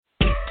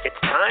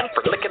time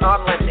for Lykken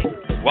on Lending.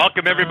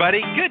 Welcome,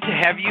 everybody. Good to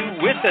have you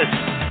with us.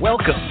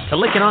 Welcome to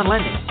Lykken on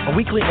Lending, a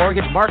weekly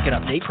mortgage market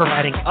update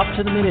providing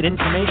up-to-the-minute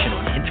information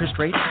on interest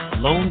rates,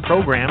 loan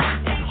programs,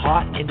 and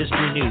hot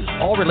industry news,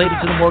 all related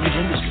to the mortgage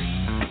industry.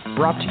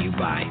 Brought to you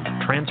by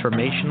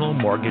Transformational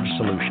Mortgage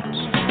Solutions.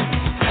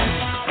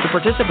 To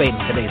participate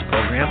in today's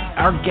program,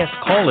 our guest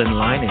call-in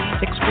line is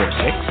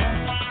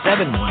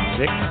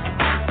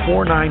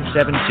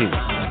 646-716-4972.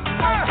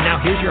 And now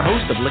here's your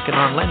host of Lykken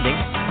on Lending,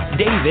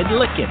 David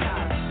Lykken.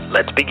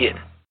 Let's begin.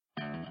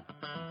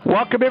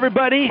 Welcome,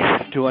 everybody,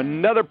 to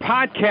another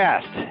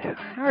podcast.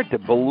 Hard to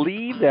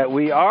believe that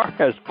we are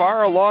as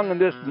far along in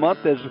this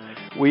month as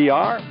we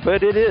are,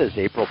 but it is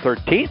April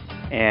 13th,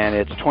 and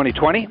it's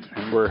 2020,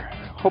 and we're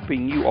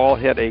hoping you all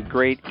had a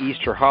great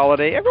Easter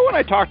holiday. Everyone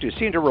I talked to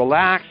seemed to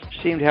relax,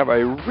 seemed to have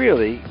a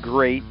really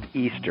great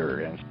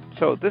Easter. And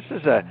so this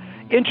is an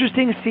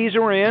interesting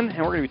season we're in, and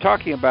we're going to be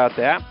talking about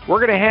that.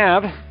 We're going to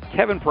have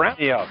Kevin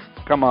Peranio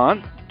come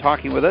on,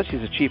 talking with us.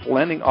 He's the Chief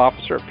Lending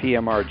Officer at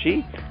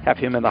PMRG. Have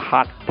him in the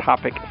Hot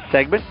Topic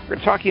segment.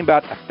 We're talking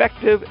about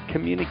effective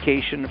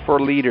communication for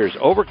leaders,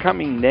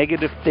 overcoming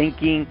negative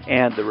thinking,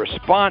 and the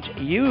response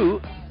you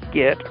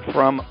get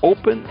from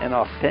open and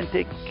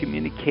authentic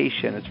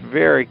communication. It's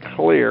very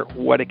clear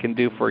what it can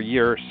do for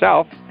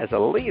yourself as a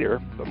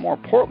leader, but more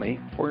importantly,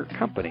 for your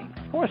company.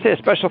 I want to say a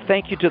special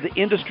thank you to the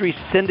Industry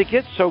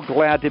Syndicate. So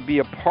glad to be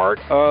a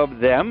part of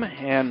them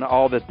and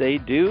all that they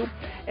do,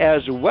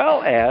 as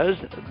well as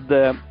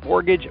the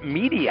mortgage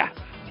media.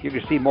 You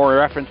can see more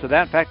reference to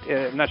that. In fact,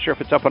 I'm not sure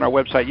if it's up on our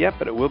website yet,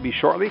 but it will be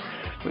shortly.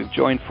 We've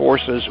joined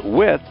forces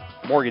with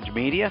mortgage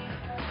media,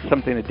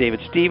 something that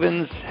David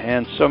Stevens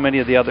and so many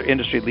of the other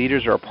industry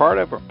leaders are a part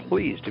of. We're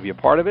pleased to be a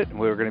part of it. And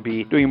we're going to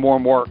be doing more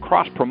and more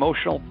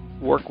cross-promotional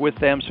work with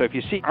them. So if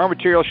you see our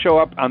material show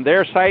up on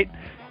their site,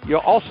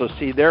 you'll also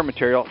see their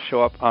material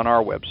show up on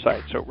our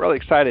website. So really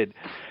excited.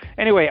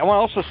 Anyway, I want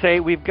to also say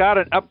we've got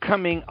an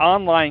upcoming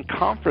online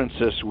conference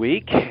this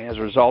week as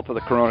a result of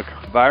the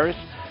coronavirus.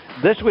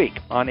 This week,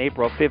 on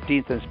April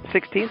 15th and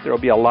 16th, there will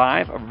be a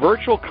live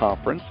virtual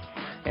conference,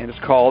 and it's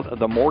called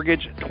the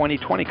Mortgage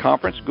 2020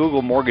 Conference.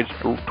 Google Mortgage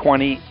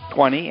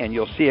 2020, and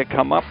you'll see it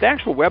come up. The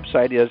actual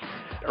website is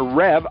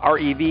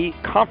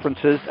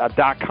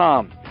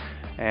revconferences.com.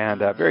 And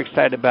very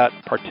excited about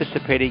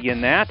participating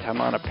in that. I'm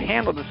on a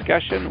panel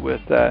discussion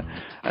with a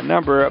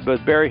number of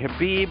both Barry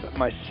Habib,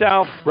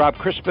 myself, Rob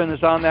Crispin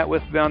is on that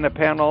with me on the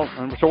panel.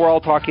 And so we're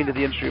all talking to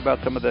the industry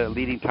about some of the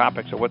leading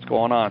topics of what's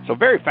going on. So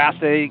very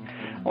fascinating.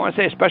 I want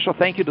to say a special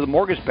thank you to the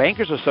Mortgage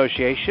Bankers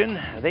Association.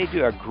 They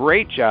do a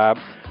great job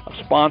of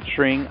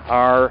sponsoring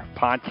our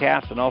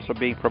podcast and also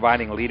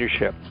providing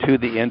leadership to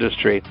the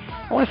industry.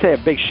 I want to say a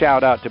big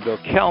shout out to Bill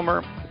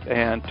Kelmer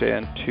and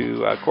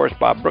to, of course,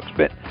 Bob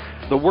Brooksmith.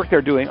 The work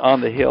they're doing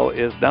on the Hill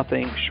is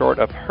nothing short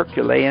of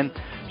Herculean,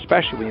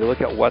 especially when you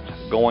look at what's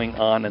going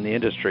on in the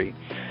industry.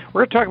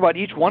 We're going to talk about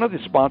each one of the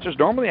sponsors.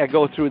 Normally I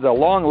go through the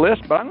long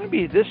list, but I'm going to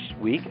be this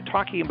week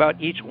talking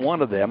about each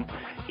one of them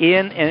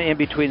in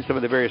between some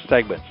of the various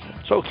segments.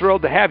 So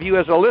thrilled to have you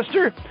as a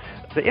listener.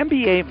 The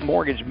MBA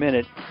Mortgage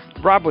Minute,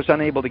 Rob was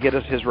unable to get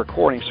us his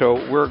recording, so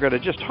we're going to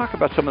just talk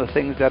about some of the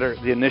things that are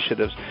the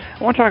initiatives.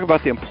 I want to talk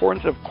about the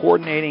importance of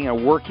coordinating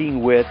and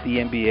working with the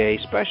MBA,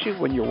 especially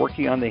when you're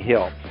working on the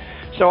Hill.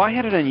 So I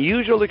had an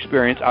unusual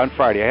experience on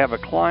Friday. I have a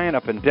client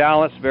up in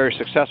Dallas, very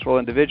successful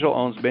individual,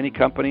 owns many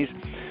companies.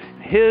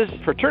 His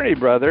fraternity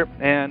brother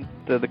and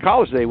the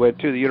college they went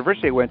to, the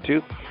university they went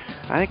to,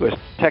 I think it was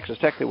Texas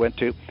Tech they went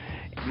to,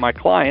 my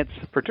client's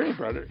fraternity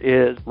brother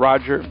is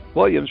Roger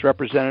Williams,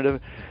 representative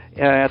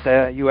at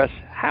the U.S.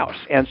 House.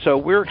 And so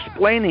we're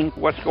explaining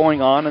what's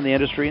going on in the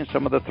industry and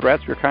some of the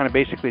threats. We're kind of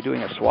basically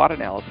doing a SWOT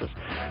analysis,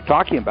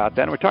 talking about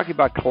that. And we're talking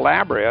about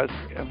Calabria.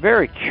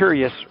 Very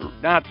curious,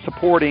 not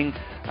supporting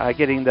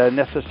getting the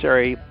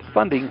necessary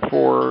funding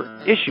for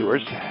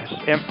issuers,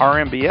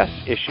 RMBS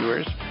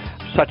issuers,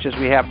 such as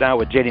we have now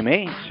with Ginnie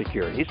Mae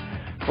Securities,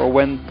 for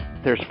when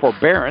there's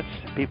forbearance.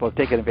 People have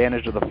taken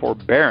advantage of the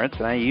forbearance,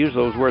 and I use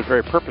those words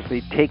very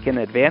purposely, taken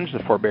advantage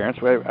of the forbearance.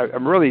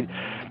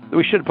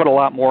 We should put a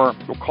lot more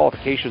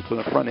qualifications on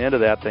the front end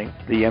of that thing.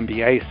 The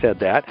MBA said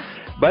that.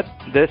 But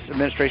this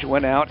administration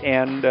went out,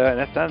 and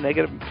that's not a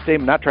negative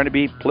statement, not trying to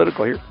be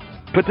political here.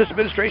 But this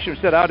administration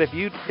set out, if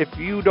you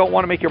don't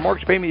want to make your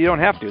mortgage payment, you don't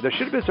have to. There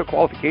should have been some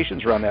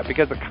qualifications around that,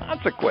 because the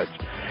consequence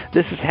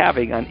this is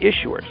having on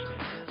issuers,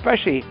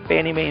 especially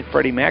Fannie Mae and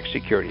Freddie Mac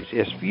securities,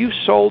 is if you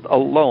sold a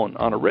loan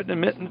on a written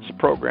admittance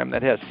program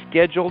that has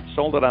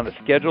sold it on a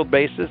scheduled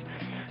basis,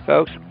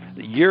 folks,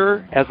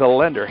 you're, as a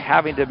lender,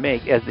 as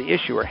the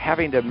issuer,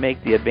 having to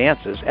make the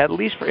advances, at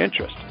least for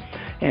interest.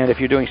 And if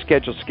you're doing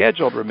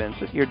scheduled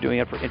remittances, you're doing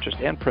it for interest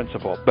and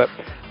principal. But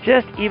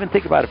just even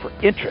think about it for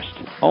interest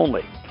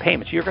only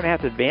payments. You're going to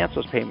have to advance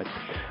those payments.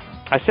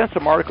 I sent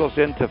some articles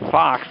into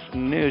Fox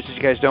News. As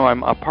you guys know,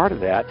 I'm a part of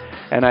that.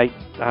 And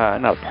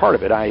not a part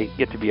of it, I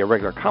get to be a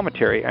regular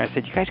commentary. And I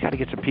said, you guys got to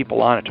get some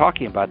people on and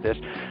talking about this.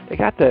 They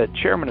got the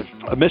chairman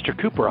of Mr.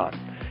 Cooper on.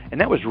 And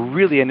that was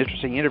really an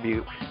interesting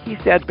interview. He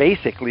said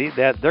basically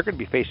that they're going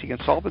to be facing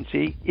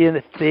insolvency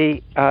if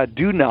they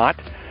do not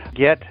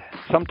get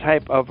some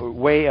type of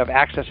way of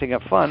accessing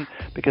a fund,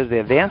 because the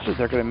advances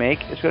they're going to make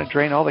is going to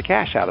drain all the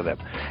cash out of them.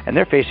 And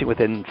they're facing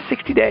within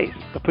 60 days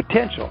the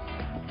potential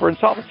for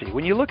insolvency.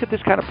 When you look at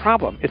this kind of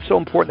problem, it's so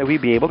important that we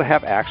be able to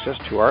have access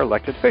to our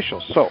elected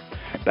officials. So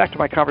back to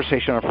my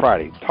conversation on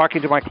Friday,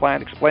 talking to my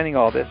client, explaining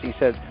all this. He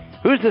says,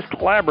 "Who's this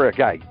Calabria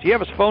guy? Do you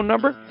have his phone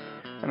number?"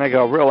 And I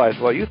realize,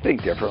 well, you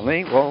think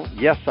differently. Well,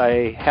 yes,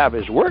 I have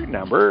his work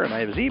number and I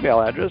have his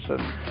email address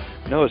and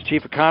know his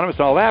chief economist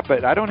and all that,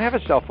 but I don't have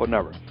his cell phone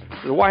number.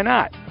 So why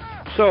not?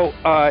 So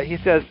he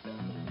says,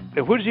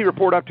 who does he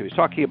report up to? He's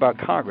talking about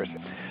Congress.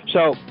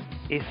 So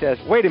he says,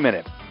 wait a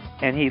minute.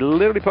 And he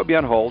literally put me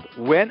on hold,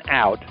 went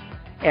out,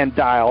 and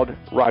dialed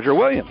Roger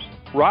Williams.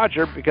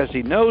 Roger, because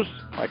he knows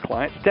my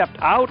client, stepped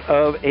out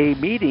of a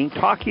meeting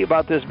talking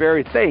about this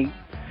very thing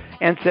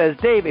and says,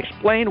 Dave,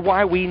 explain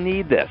why we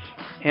need this.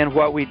 And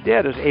what we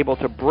did is able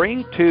to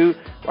bring to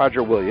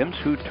Roger Williams,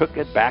 who took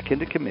it back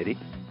into committee,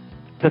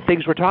 the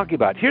things we're talking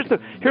about. Here's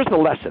the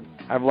lesson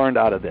I've learned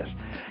out of this.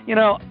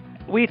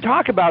 We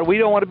talk about we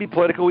don't want to be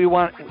political.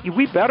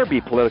 We better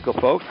be political,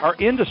 folks. Our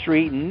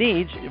industry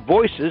needs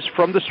voices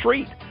from the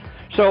street.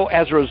 So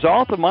as a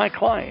result of my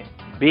client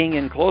being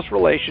in close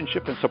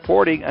relationship and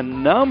supporting a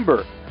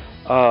number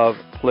of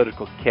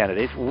political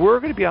candidates, we're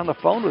going to be on the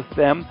phone with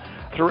them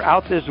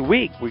throughout this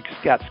week. We've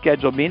got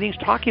scheduled meetings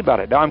talking about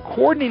it. Now, I'm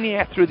coordinating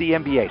that through the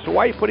MBA. So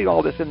why are you putting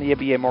all this in the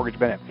MBA Mortgage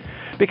Minute?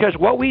 Because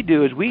what we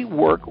do is we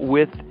work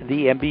with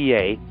the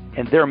MBA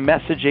and their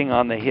messaging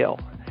on the Hill.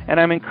 And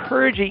I'm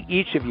encouraging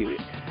each of you,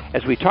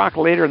 as we talk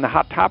later in the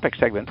Hot Topic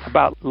segment,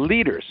 about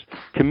leaders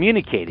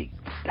communicating,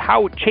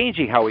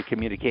 changing how we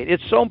communicate.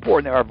 It's so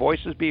important that our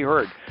voices be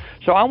heard.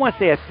 So I want to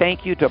say a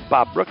thank you to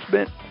Bob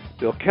Brooksmith,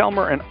 Bill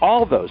Kelmer, and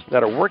all those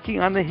that are working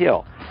on the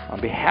Hill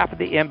on behalf of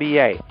the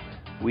MBA.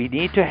 We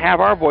need to have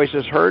our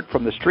voices heard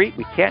from the street.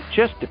 We can't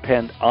just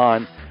depend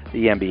on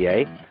the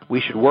MBA. We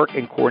should work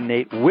and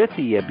coordinate with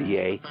the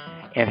MBA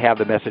and have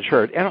the message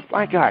heard. And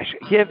my gosh,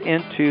 give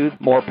into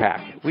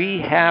MORPAC.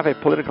 We have a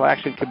political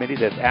action committee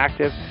that's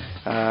active,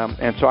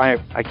 and so I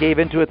gave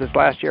into it this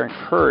last year.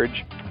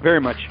 Very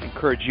much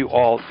encourage you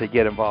all to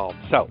get involved.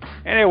 So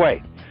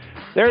anyway,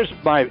 there's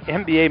my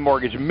MBA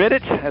Mortgage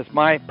Minute as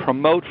my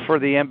promote for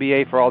the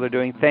MBA for all they're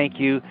doing. Thank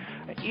you.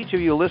 Each of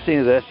you listening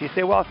to this, you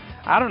say, well,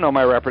 I don't know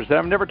my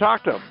representative. I've never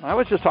talked to him. I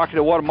was just talking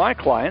to one of my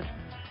clients,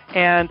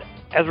 and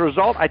as a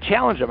result, I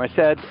challenged him. I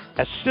said,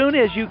 as soon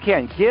as you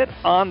can, get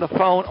on the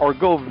phone or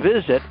go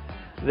visit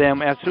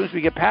them as soon as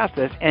we get past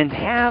this and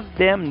have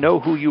them know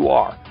who you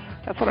are.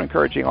 That's what I'm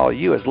encouraging all of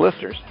you as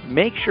listeners.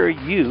 Make sure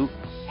you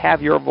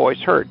have your voice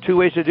heard. 2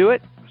 ways to do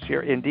it. So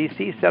you're in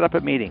D.C., set up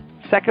a meeting.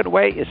 Second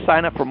way is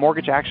sign up for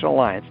Mortgage Action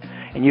Alliance,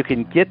 and you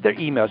can get their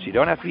emails. You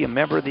don't have to be a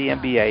member of the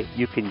MBA.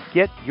 You can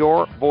get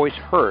your voice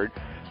heard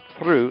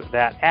through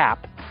that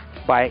app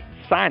by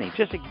signing,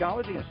 just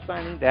acknowledging and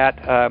signing that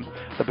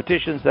the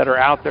petitions that are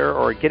out there,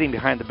 or getting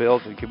behind the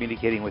bills and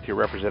communicating with your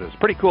representatives.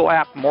 Pretty cool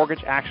app,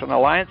 Mortgage Action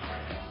Alliance.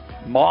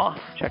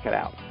 Check it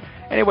out.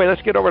 Anyway,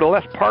 let's get over to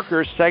Les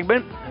Parker's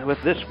segment with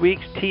this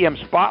week's TM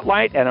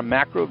Spotlight and a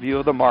macro view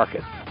of the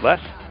market. Les?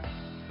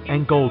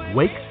 And gold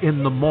wakes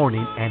in the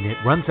morning and it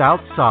runs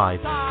outside.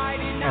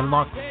 And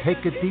markets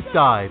take a deep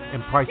dive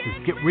and prices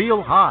get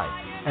real high.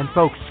 And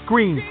folks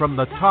scream from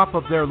the top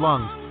of their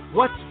lungs,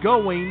 what's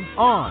going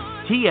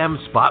on? TM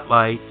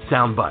Spotlight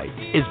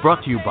Soundbite is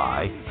brought to you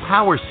by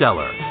Power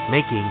Seller,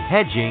 making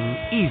hedging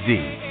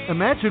easy.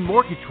 Imagine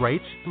mortgage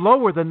rates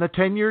lower than the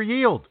 10-year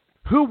yield.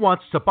 Who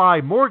wants to buy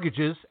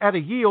mortgages at a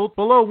yield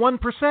below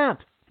 1%?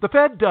 The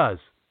Fed does.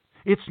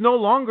 It's no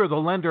longer the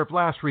lender of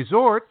last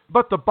resort,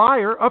 but the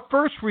buyer of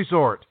first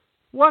resort.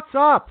 What's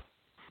up?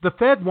 The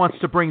Fed wants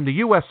to bring the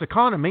U.S.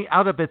 economy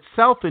out of its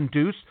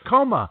self-induced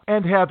coma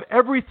and have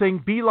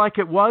everything be like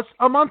it was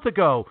a month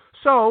ago.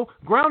 So,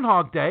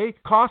 Groundhog Day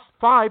costs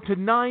 $5 to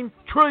 $9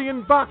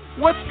 trillion.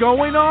 What's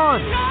going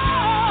on?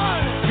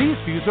 These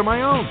views are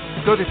my own.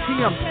 Go to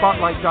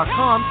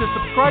TMSpotlight.com to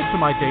subscribe to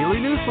my daily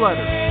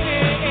newsletter.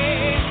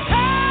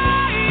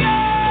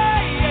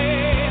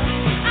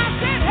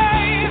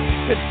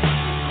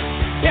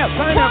 Yeah,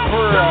 sign up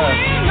for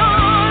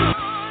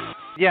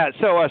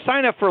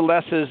sign up for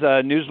Les's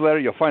newsletter.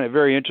 You'll find it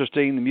very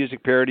interesting, the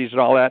music parodies and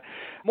all that.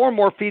 More and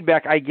more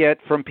feedback I get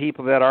from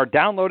people that are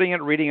downloading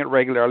it, reading it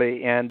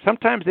regularly, and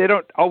sometimes they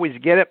don't always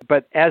get it,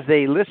 but as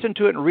they listen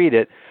to it and read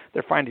it,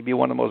 they're finding to be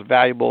one of the most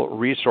valuable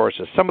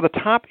resources. Some of the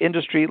top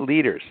industry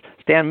leaders,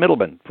 Stan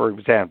Middleman, for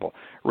example,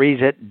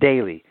 reads it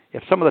daily.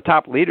 If some of the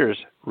top leaders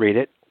read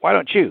it, why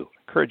don't you?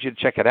 I encourage you to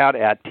check it out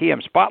at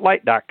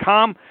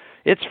TMSpotlight.com.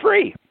 It's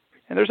free.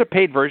 And there's a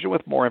paid version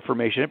with more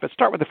information, but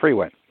start with the free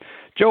one.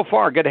 Joe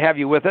Farr, good to have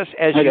you with us,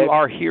 as you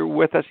are here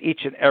with us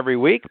each and every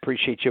week.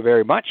 Appreciate you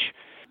very much.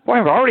 Boy,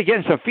 I'm already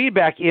getting some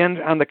feedback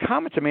in on the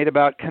comments I made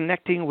about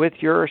connecting with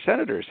your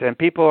senators. And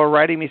people are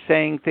writing me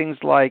saying things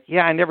like,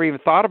 yeah, I never even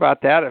thought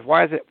about that.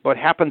 Why is it what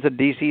happens in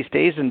D.C.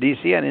 stays in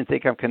D.C.? I didn't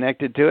think I'm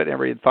connected to it.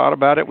 Never even thought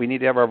about it. We need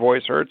to have our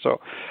voice heard. So,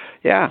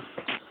 yeah,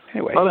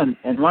 Anyway. Well,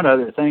 and one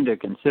other thing to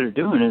consider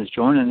doing is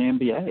joining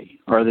the MBA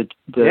or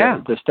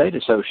the state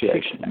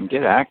association and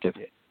get active.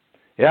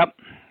 Yep.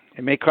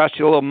 It may cost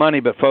you a little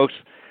money, but folks,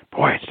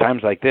 boy, it's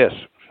times like this.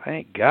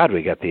 Thank God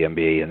we got the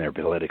MBA in there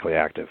politically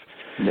active.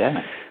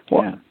 Yeah.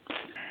 Well,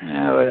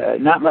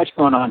 not much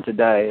going on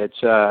today.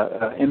 It's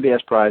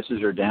MBS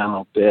prices are down a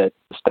little bit.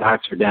 The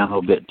stocks are down a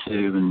little bit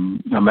too,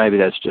 and maybe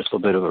that's just a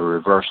little bit of a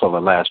reversal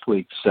of last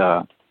week's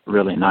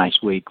really nice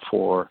week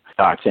for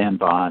stocks and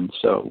bonds.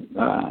 So,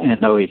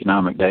 and no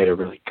economic data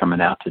really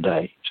coming out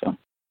today. So,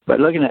 but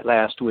looking at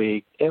last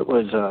week, it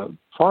was a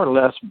far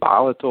less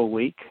volatile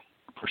week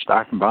for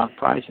stock and bond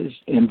prices.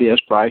 MBS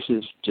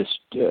prices just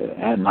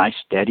had a nice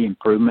steady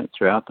improvement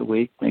throughout the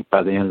week. I think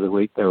by the end of the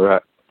week they were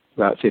up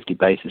about 50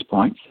 basis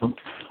points. So,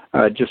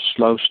 just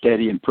slow,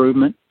 steady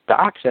improvement.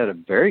 Stocks had a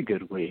very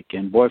good week,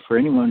 and boy, for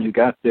anyone who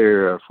got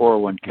their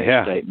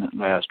 401k statement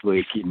last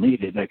week, you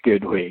needed a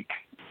good week.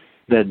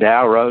 The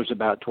Dow rose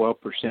about 12%,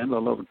 a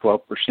little over 12%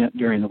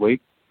 during the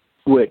week,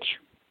 which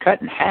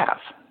cut in half,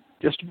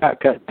 just about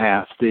cut in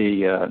half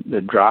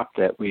the drop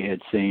that we had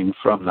seen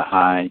from the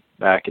high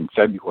back in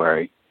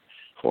February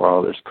before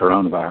all this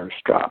coronavirus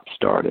drop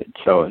started.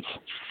 So it's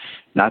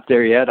not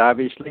there yet,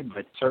 obviously,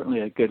 but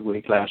certainly a good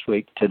week last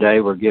week. Today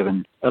we're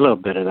giving a little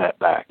bit of that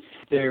back.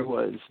 There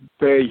was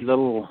very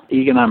little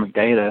economic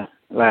data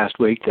last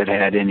week that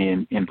had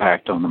any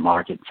impact on the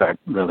market. In fact,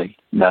 really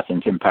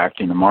nothing's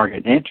impacting the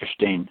market.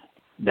 Interesting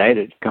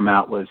data to come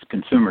out was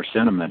consumer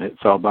sentiment. It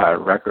fell by a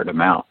record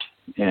amount,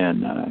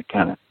 and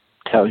kind of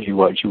tells you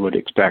what you would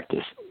expect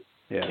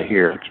to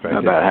hear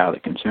about how the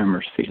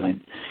consumer's feeling.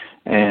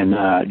 And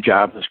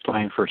jobless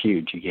claims were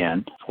huge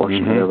again.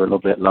 Fortunately, they were a little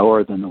bit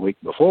lower than the week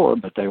before,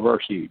 but they were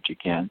huge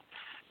again.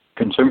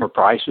 Consumer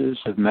prices,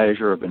 a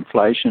measure of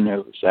inflation,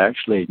 it was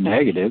actually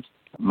negative,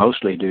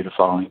 mostly due to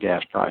falling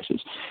gas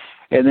prices.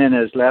 And then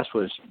as Les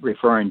was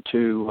referring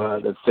to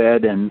the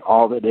Fed and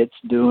all that it's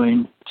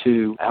doing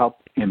to help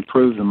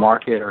improve the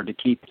market or to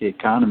keep the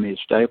economy as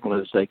stable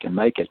as they can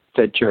make it,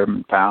 Fed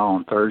Chairman Powell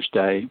on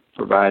Thursday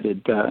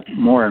provided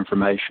more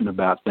information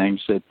about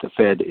things that the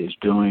Fed is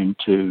doing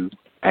to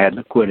add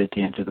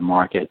liquidity into the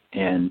market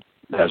and,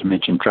 as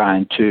mentioned,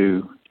 trying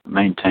to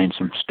maintain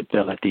some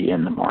stability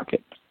in the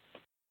market.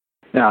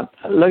 Now,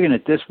 looking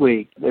at this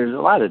week, there's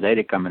a lot of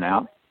data coming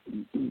out.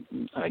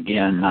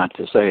 Again, not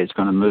to say it's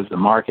going to move the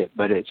market,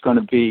 but it's going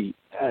to be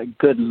a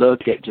good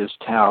look at just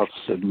how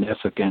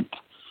significant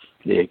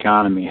the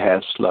economy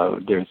has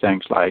slowed. There are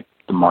things like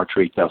the March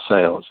retail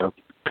sales will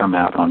come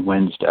out on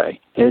Wednesday.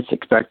 It's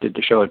expected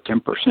to show a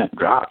 10%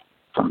 drop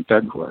from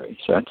February,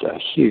 so that's a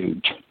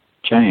huge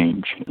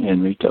change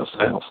in retail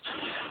sales.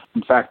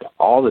 In fact,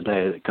 all the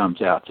data that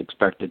comes out is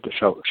expected to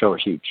show a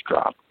huge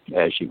drop,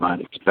 as you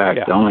might expect.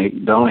 Yeah.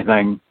 The only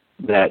thing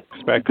that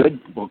good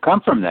will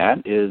come from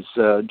that is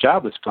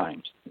jobless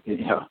claims.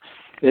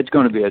 It's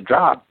going to be a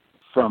drop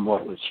from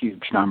what was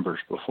huge numbers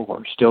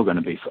before. Still going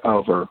to be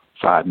over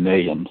 5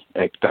 million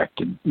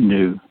expected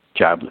new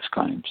jobless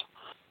claims.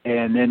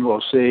 And then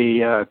we'll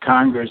see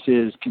Congress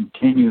is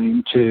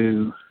continuing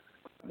to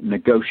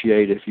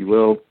negotiate, if you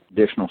will,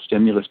 additional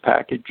stimulus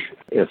package.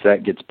 If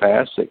that gets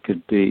passed, it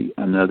could be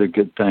another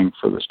good thing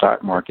for the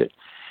stock market,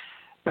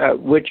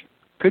 which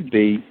could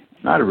be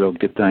not a real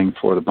good thing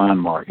for the bond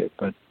market,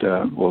 but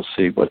we'll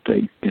see what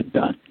they get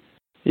done.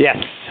 Yes,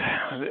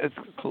 it's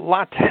a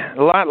lot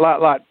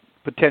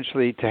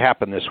potentially to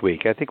happen this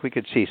week. I think we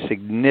could see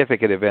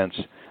significant events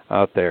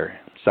out there.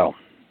 So,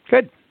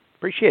 good.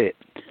 Appreciate it.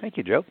 Thank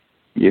you, Joe.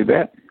 You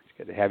bet. It's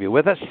good to have you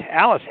with us.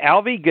 Alice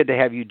Alvey, good to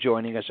have you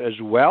joining us as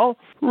well.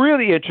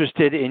 Really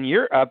interested in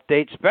your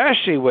update,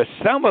 especially with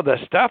some of the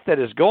stuff that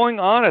is going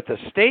on at the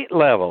state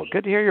level.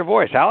 Good to hear your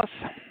voice, Alice.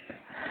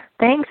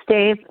 Thanks,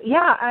 Dave.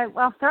 Yeah,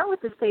 I'll start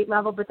with the state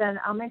level, but then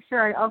I'll make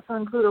sure I also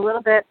include a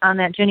little bit on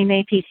that Ginnie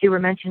Mae piece you were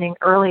mentioning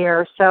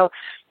earlier. So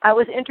it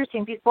was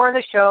interesting. Before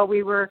the show,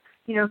 we were,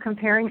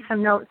 comparing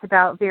some notes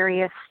about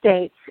various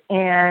states.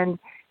 And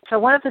so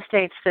one of the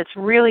states that's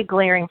really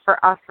glaring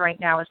for us right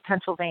now is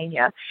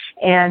Pennsylvania.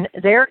 And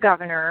their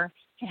governor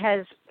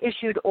has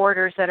issued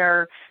orders that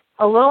are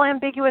a little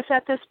ambiguous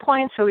at this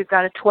point. So we've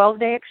got a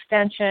 12-day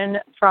extension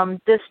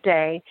from this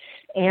day.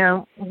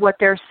 And what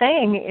they're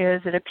saying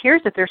is, it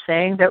appears that they're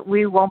saying that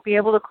we won't be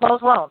able to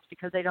close loans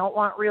because they don't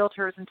want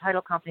realtors and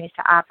title companies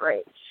to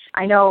operate.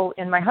 I know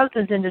in my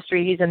husband's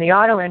industry, he's in the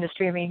auto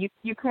industry. I mean,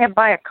 you can't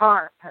buy a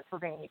car in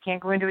Pennsylvania. You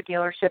can't go into a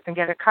dealership and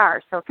get a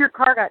car. So if your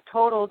car got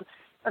totaled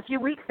a few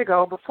weeks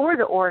ago before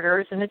the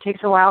orders, and it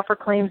takes a while for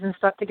claims and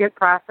stuff to get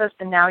processed,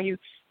 and now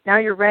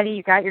you're ready,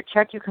 you got your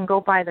check, you can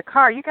go buy the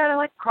car. You got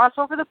to cross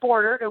over the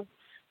border to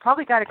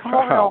probably got to come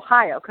over to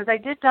Ohio, because I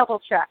did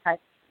double check.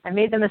 I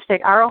made the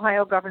mistake. Our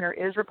Ohio governor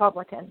is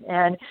Republican.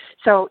 And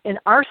so in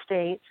our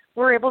state,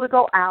 we're able to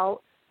go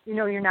out.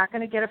 You're not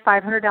going to get a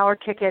 $500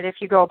 ticket if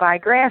you go buy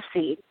grass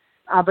seed.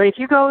 But if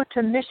you go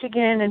to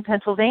Michigan and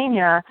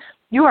Pennsylvania,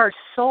 you are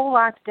so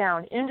locked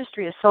down.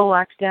 Industry is so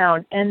locked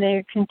down. And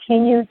they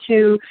continue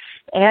to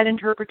add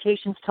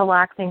interpretations to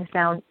lock things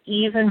down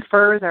even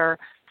further.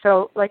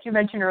 So like you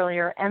mentioned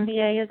earlier,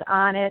 MBA is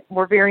on it.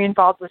 We're very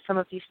involved with some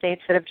of these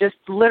states that have just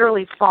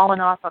literally fallen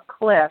off a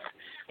cliff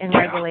in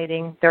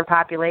regulating their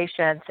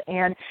populations.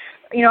 And,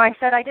 I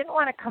said I didn't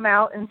want to come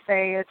out and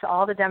say it's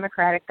all the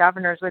Democratic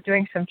governors. We're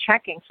doing some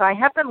checking. So I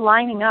have been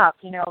lining up,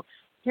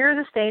 here are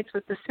the states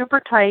with the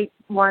super tight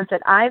ones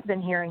that I've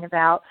been hearing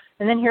about,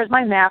 and then here's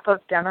my map of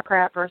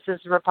Democrat versus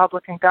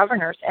Republican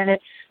governors. And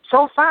it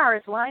so far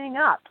is lining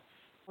up.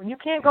 When you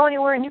can't go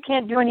anywhere and you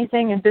can't do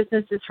anything and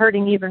business is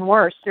hurting even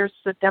worse, there's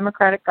the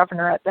Democratic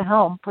governor at the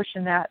helm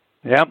pushing that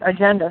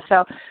agenda.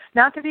 So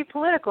not to be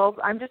political,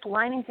 I'm just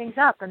lining things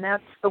up, and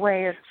that's the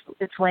way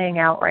it's laying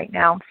out right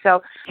now.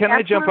 So can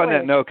I jump on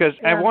that note? Because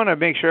I want to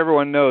make sure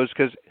everyone knows,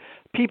 because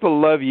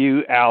people love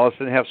you, Alice,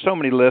 and have so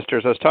many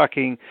listeners. I was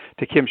talking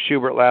to Kim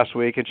Schubert last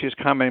week, and she was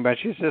commenting about it.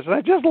 She says,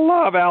 I just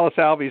love Alice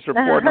Alvey's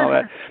report and all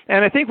that.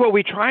 And I think what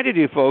we try to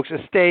do, folks, is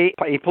stay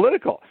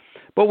apolitical.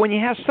 But when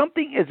you have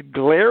something as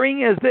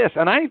glaring as this,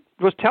 and I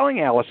was telling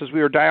Alice as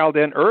we were dialed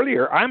in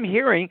earlier, I'm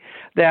hearing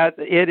that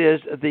it is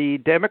the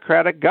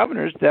Democratic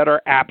governors that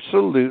are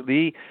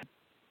absolutely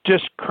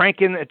just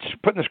putting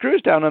the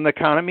screws down on the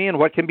economy and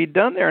what can be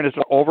done there, and it's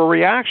an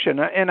overreaction.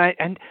 And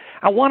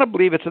I want to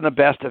believe it's in the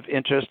best of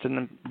interest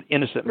and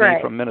innocent me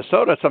from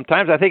Minnesota.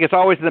 Sometimes I think it's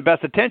always in the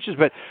best intentions,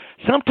 but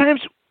sometimes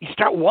you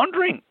start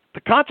wondering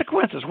the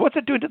consequences. What's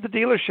it doing to the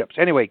dealerships?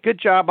 Anyway, good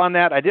job on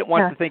that. I didn't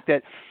want to think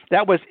that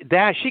was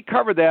that. She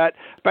covered that,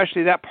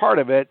 especially that part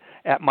of it,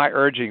 at my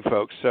urging,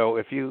 folks. So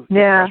if you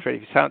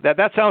frustrated, if you sound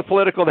that sounds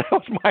political, that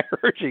was my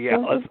urging,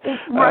 Alice.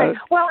 Right.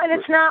 Well, and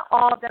it's not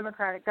all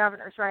Democratic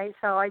governors, right?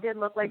 So I did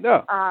look like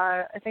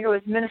I think it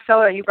was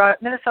Minnesota. You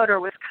brought Minnesota or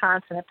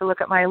Wisconsin. I have to look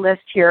at my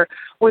list here.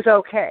 Was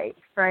okay,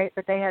 right?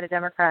 But they had a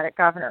Democratic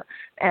governor,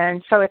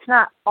 and so it's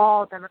not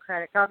all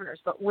Democratic governors.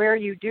 But where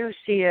you do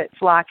see it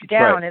locked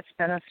down, it's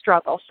been a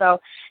struggle. So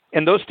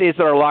in those states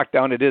that are locked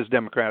down, it is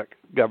Democratic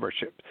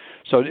governorship.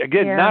 So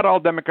again, not all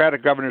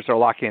Democratic governors are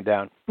locking it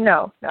down.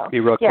 No. Be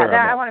real clear on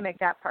that. I want to make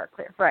that part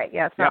clear. Right,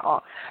 it's not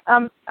all.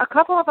 A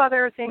couple of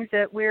other things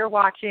that we're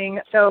watching.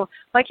 So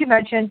like you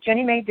mentioned,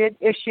 Ginnie Mae did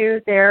issue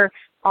their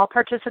all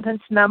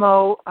participants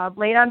memo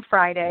late on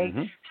Friday.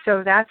 Mm-hmm.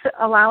 So that's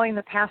allowing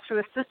the pass-through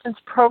assistance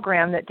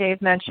program that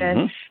Dave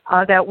mentioned,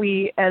 that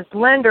we, as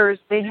lenders,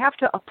 they have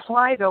to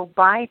apply, though,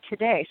 by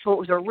today. So it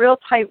was a real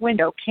tight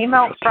window. Came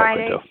out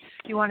Friday.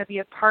 If you want to be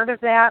a part of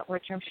that,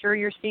 which I'm sure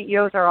your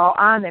CEOs are all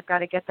on, they've got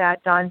to get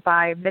that done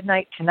by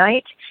midnight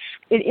tonight.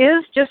 It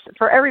is just,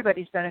 for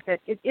everybody's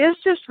benefit, it is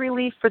just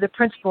relief for the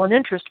principal and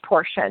interest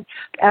portion.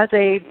 As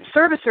a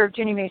servicer of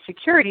Ginnie Mae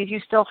securities,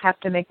 you still have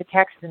to make the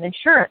taxes and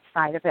insurance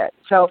side of it.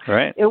 So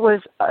it was,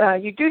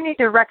 you do need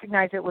to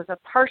recognize it was a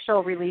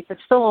partial relief.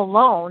 It's still a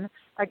loan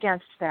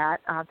against that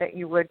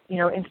you would,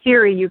 in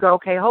theory, you go,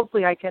 okay,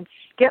 hopefully I can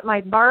get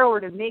my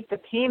borrower to make the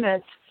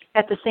payments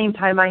at the same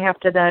time I have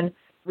to then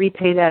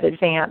repay that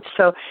advance.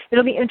 So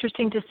it'll be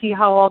interesting to see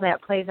how all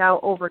that plays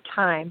out over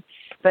time.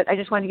 But I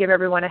just wanted to give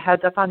everyone a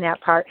heads up on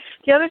that part.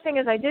 The other thing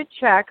is I did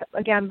check,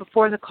 again,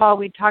 before the call,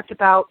 we talked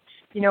about,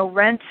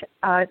 rent,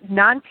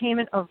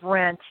 non-payment of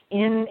rent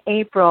in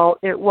April.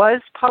 It was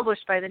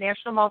published by the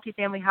National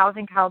Multifamily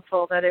Housing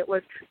Council that it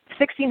was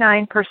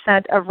 69%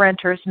 of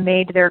renters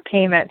made their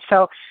payment.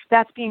 So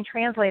that's being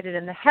translated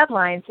in the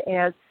headlines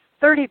as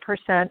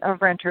 30% of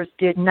renters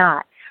did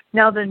not.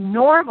 Now, the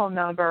normal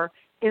number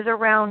is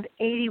around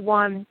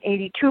 81,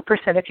 82%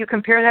 if you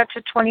compare that to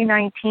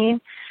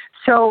 2019.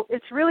 So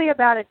it's really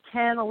about a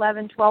 10,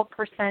 11,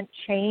 12%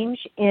 change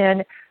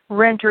in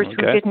renters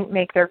who didn't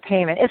make their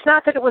payment. It's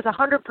not that it was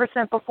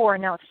 100% before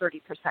and now it's 30%,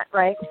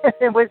 right?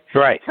 It was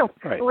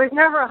It was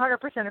never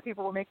 100% of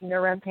people were making their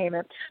rent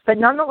payment, but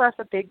nonetheless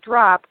a big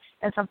drop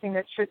and something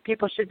that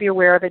people should be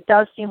aware of. It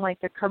does seem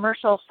like the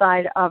commercial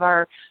side of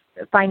our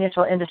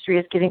financial industry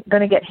is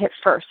going to get hit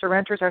first. The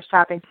renters are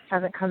stopping,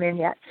 hasn't come in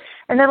yet.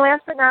 And then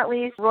last but not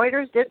least,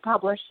 Reuters did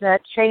publish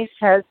that Chase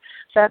has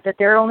said that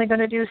they're only going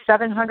to do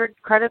 700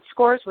 credit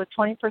scores with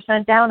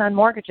 20% down on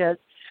mortgages.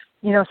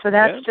 So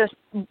that's just,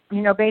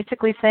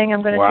 basically saying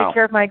I'm going to take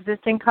care of my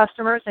existing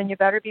customers and you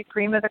better be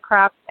cream of the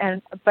crop.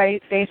 And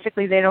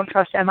basically they don't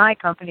trust MI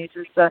companies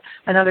is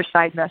another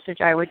side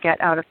message I would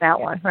get out of that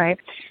one, right?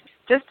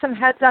 Just some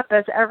heads up,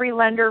 as every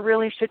lender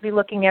really should be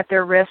looking at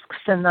their risks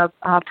and the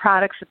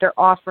products that they're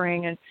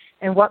offering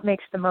and what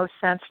makes the most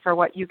sense for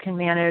what you can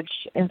manage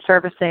in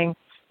servicing.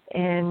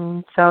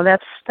 And so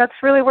that's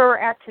really where we're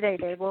at today,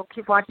 Dave. We'll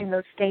keep watching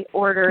those state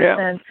orders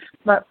and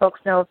let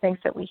folks know things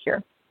that we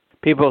hear.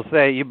 People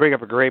say, you bring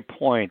up a great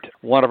point.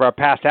 One of our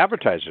past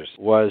advertisers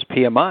was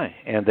PMI,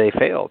 and they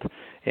failed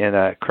in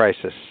a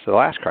crisis, the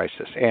last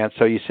crisis. And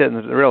so you sit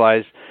and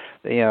realize,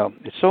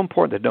 it's so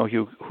important to know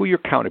who your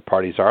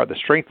counterparties are, the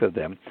strength of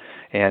them,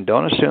 and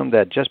don't assume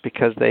that just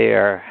because they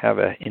have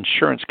an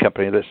insurance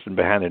company listed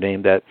behind their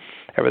name that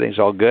everything's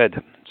all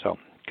good. So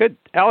good.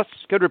 Alice,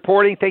 good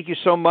reporting. Thank you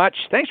so much.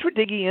 Thanks for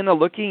digging in and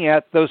looking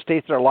at those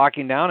states that are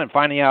locking down and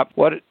finding out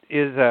what it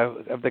is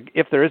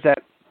if there is that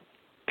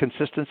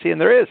consistency,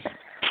 and there is.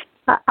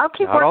 I'll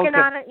keep working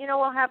on it.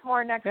 We'll have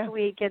more next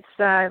week. It's,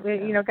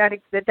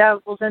 the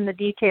devil's in the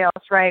details,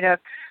 right, of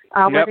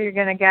whether you're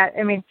going to get,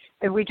 I mean,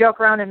 we joke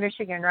around in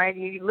Michigan, right?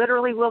 You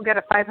literally will get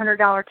a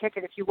 $500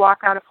 ticket if you walk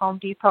out of Home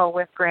Depot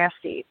with grass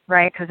seed,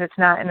 right? Because it's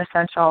not an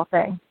essential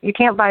thing. You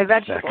can't buy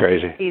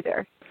vegetables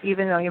either,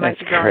 even though you might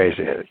be growing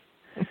food.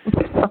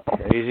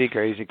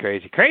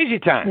 Crazy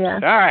times. Yeah.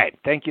 All right.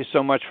 Thank you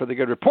so much for the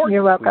good report.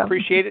 You're welcome. We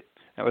appreciate it.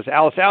 That was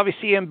Alice Alvey,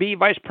 CMB,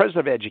 Vice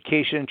President of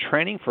Education and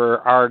Training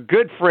for our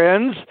good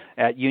friends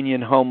at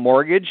Union Home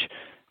Mortgage.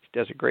 She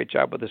does a great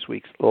job with this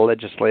week's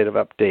legislative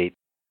update.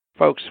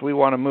 Folks, we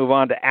want to move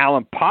on to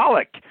Allen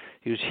Pollack,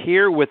 who's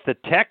here with the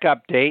tech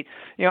update.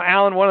 You know,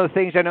 Allen, one of the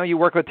things, I know you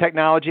work with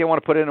technology. I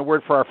want to put in a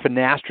word for our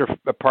Finastra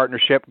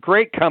partnership.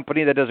 Great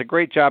company that does a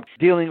great job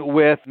dealing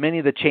with many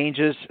of the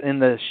changes in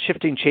the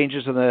shifting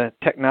changes in the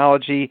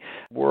technology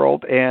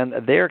world. And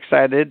they're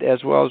excited,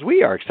 as well as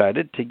we are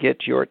excited, to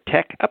get your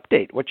tech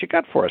update. What you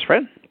got for us,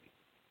 friend?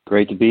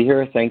 Great to be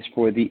here. Thanks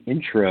for the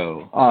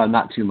intro.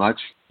 Not too much,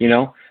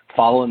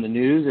 following the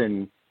news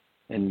and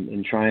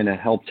trying to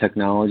help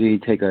technology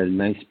take a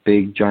nice,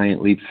 big,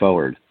 giant leap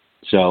forward.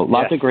 So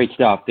lots of great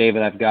stuff.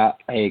 David, I've got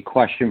a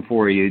question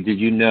for you. Did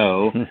you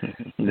know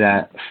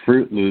that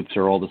Fruit Loops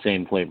are all the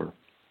same flavor?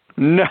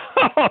 No,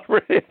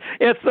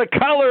 it's the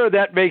color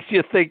that makes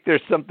you think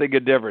there's something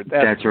different.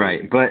 That's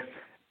right,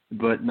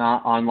 but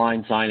not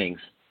online signings,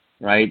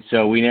 right?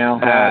 So we now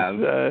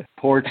have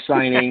porch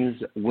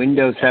signings,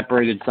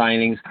 window-separated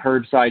signings,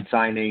 curbside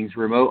signings,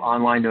 remote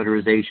online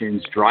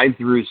notarizations,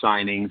 drive-through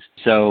signings.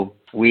 So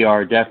we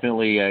are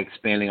definitely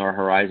expanding our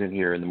horizon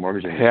here in the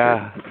mortgage industry.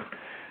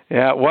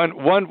 Yeah.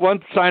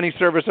 One signing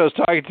service I was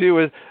talking to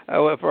was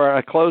for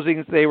our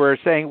closings. They were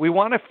saying we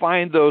want to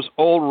find those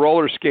old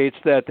roller skates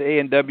that the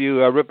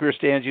A&W root beer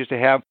stands used to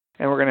have,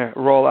 and we're going to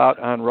roll out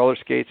on roller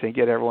skates and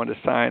get everyone to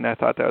sign. I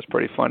thought that was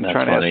pretty fun. That's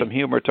trying funny. to have some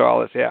humor to all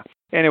this. Yeah.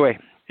 Anyway,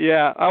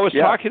 I was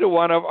talking to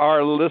one of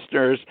our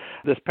listeners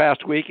this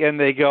past week, and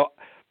they go,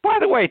 by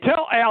the way,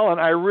 tell Allen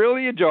I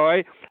really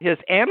enjoy his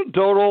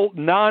anecdotal,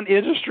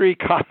 non-industry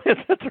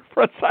comments at the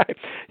front side.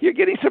 You're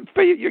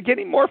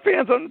getting more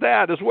fans on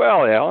that as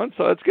well, Allen.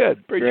 So it's good.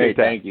 Appreciate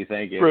that. Thank you.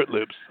 Fruit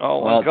Loops.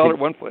 One color,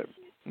 one flavor.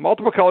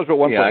 Multiple colors, but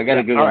one flavor. I got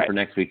a good one for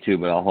next week too,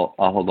 but I'll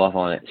hold off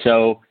on it.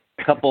 So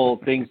a couple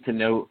things to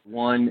note.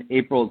 One,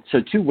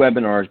 two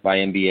webinars by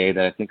MBA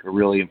that I think are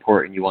really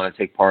important. You want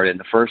to take part in.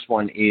 The first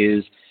one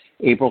is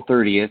April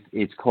 30th.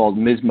 It's called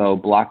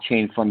MISMO,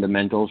 Blockchain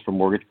Fundamentals for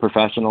Mortgage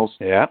Professionals.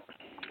 Yeah.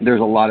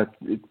 There's a lot of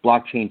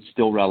blockchain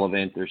still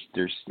relevant.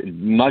 There's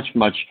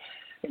much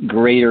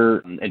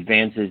greater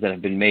advances that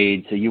have been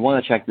made. So you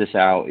want to check this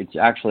out. It's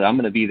actually, I'm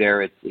going to be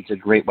there. It's a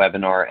great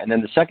webinar. And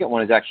then the second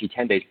one is actually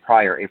 10 days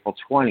prior, April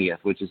 20th,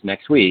 which is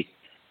next week,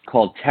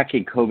 called Tech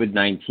and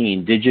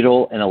COVID-19,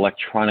 Digital and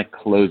Electronic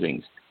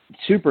Closings.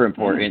 Super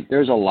important.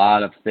 There's a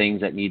lot of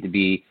things that need to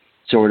be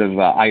sort of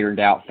ironed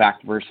out,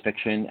 fact versus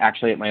fiction.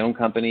 Actually, at my own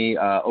company,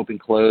 Open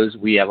Close,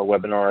 we have a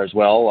webinar as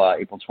well,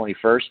 April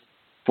 21st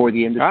for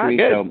the industry.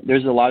 So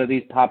there's a lot of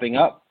these popping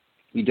up.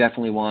 You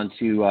definitely want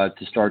to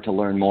start to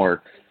learn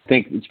more. I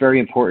think it's very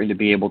important to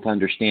be able to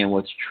understand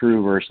what's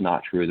true versus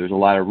not true. There's a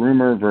lot of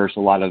rumor versus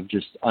a lot of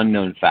just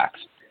unknown facts.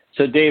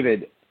 So,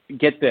 David,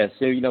 get this.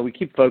 So, we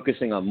keep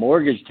focusing on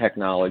mortgage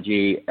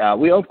technology.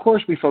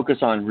 We focus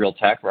on real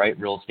tech, right,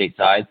 real estate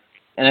side.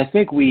 And I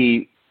think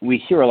we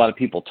hear a lot of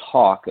people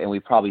talk, and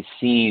we've probably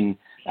seen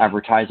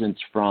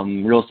advertisements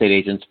from real estate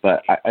agents,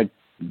 but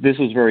this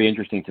was very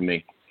interesting to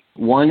me.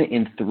 1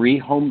 in 3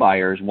 home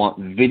buyers want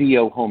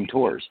video home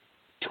tours.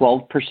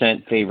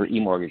 12% favor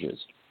e-mortgages.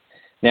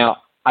 Now,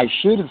 I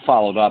should have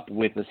followed up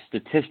with a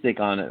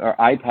statistic on our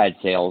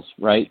iPad sales,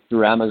 right,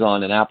 through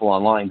Amazon and Apple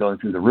Online going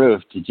through the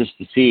roof to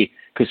see,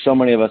 because so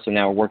many of us are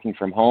now working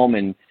from home,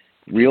 and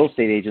real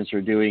estate agents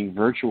are doing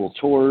virtual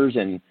tours.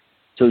 And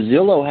so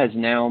Zillow has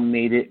now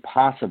made it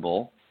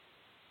possible.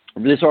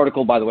 This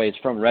article, by the way, is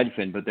from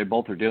Redfin, but they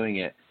both are doing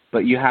it.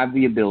 But you have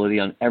the ability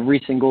on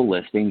every single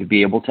listing to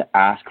be able to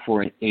ask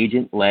for an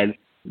agent-led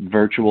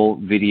virtual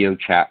video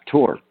chat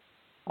tour.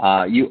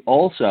 You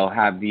also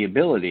have the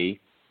ability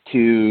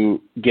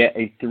to get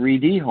a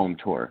 3D home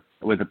tour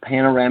with a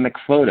panoramic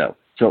photo.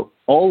 So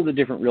all the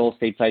different real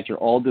estate sites are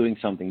all doing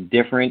something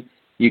different.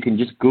 You can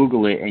just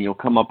Google it, and you'll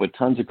come up with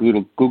tons of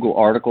Google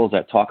articles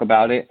that talk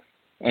about it.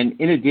 And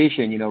in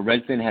addition,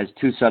 Redfin has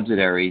 2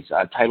 subsidiaries,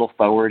 Title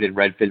Forward and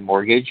Redfin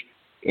Mortgage,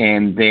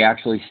 and they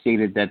actually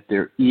stated that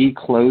their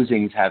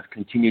e-closings have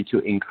continued to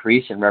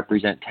increase and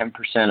represent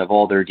 10% of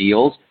all their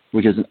deals,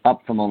 which is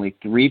up from only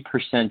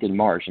 3% in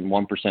March and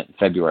 1% in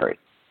February.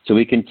 So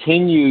we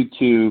continue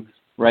to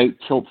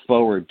tilt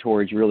forward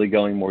towards really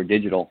going more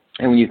digital.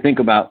 And when you think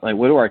about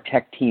what do our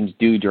tech teams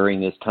do during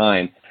this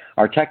time,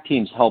 our tech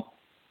teams help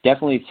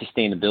definitely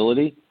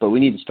sustainability, but we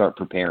need to start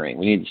preparing.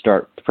 We need to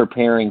start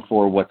preparing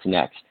for what's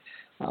next.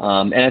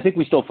 And I think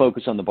we still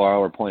focus on the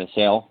borrower point of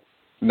sale.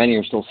 Many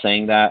are still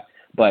saying that,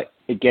 but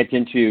it gets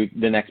into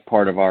the next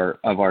part of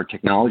our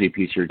technology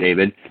piece here,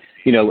 David.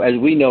 As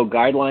we know,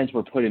 guidelines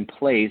were put in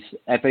place,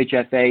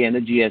 FHFA and the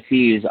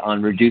GSEs,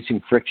 on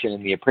reducing friction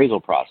in the appraisal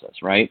process,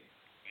 right?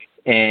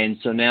 And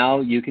so now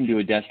you can do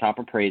a desktop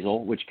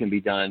appraisal, which can be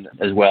done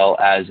as well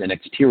as an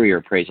exterior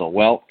appraisal.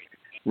 Well,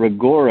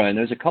 Regora, and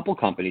there's a couple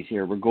companies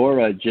here,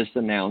 Regora just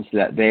announced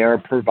that they are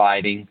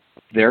providing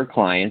their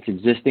clients,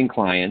 existing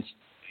clients,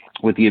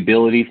 with the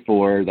ability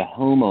for the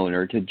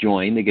homeowner to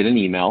join. They get an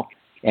email,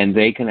 and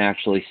they can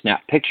actually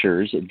snap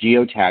pictures. It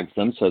geotags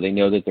them so they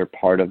know that they're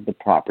part of the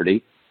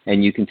property,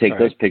 and you can take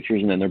those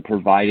pictures, and then they're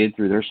provided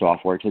through their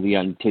software to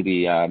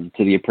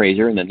the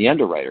appraiser and then the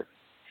underwriter.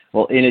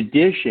 Well, in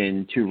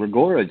addition to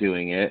Regora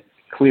doing it,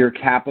 Clear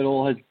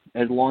Capital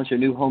has launched a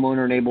new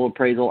homeowner-enabled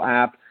appraisal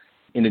app.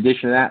 In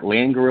addition to that,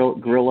 Land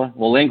Gorilla.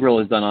 Well, Land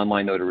Gorilla has done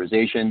online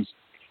notarizations.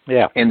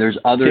 Yeah. And there's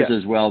others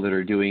as well that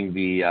are doing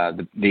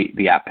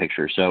the app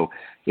picture. So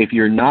if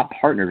you're not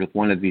partnered with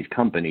one of these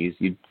companies,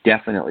 you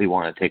definitely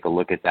want to take a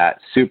look at that.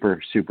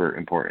 Super, super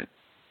important.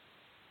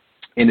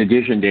 In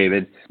addition,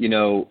 David,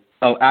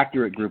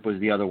 Accurate Group was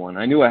the other one.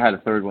 I knew I had a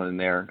third one in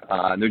there.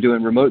 They're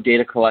doing remote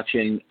data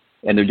collection,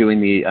 and they're doing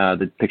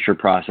the picture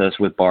process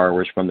with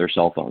borrowers from their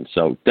cell phones.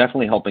 So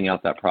definitely helping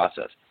out that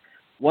process.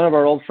 One of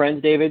our old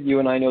friends, David, you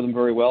and I know them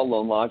very well,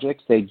 LoanLogix.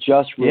 They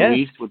just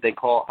released what they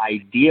call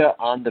Idea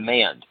on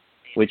Demand,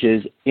 which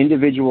is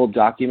individual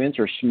documents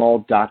or small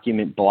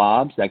document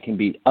blobs that can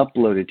be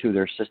uploaded to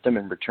their system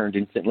and returned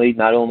instantly,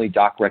 not only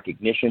doc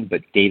recognition,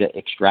 but data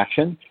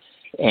extraction.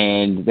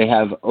 And they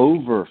have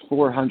over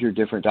 400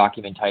 different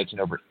document types and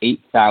over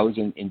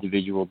 8,000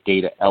 individual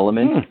data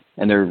elements,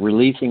 and they're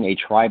releasing a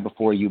try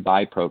before you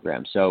buy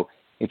program. So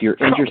if you're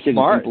interested in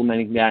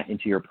implementing that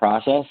into your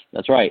process,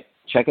 that's right,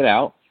 check it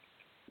out.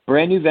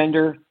 Brand new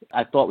vendor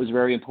I thought was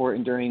very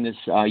important during this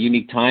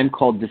unique time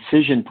called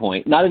Decision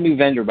Point. Not a new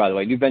vendor, by the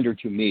way, new vendor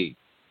to me,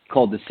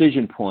 called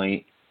Decision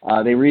Point.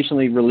 They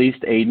recently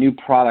released a new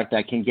product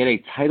that can get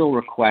a title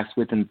request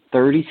within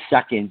 30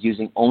 seconds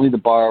using only the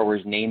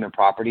borrower's name and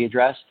property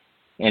address.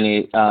 And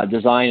it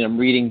designed, I'm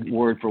reading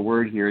word for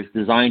word here, is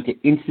designed to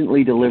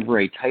instantly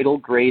deliver a title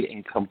grade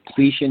and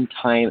completion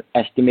time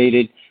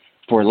estimated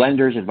for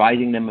lenders,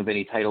 advising them of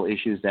any title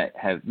issues that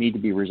need to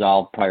be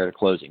resolved prior to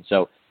closing.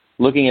 So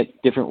looking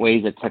at different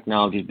ways that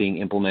technology is being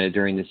implemented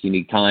during this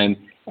unique time.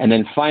 And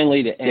then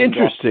finally, to end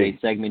off today's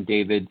segment,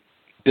 David,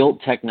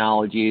 Built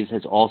Technologies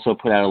has also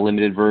put out a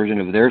limited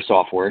version of their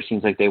software. It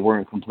seems like they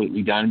weren't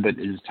completely done, but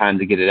it is time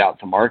to get it out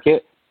to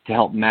market to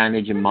help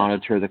manage and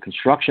monitor the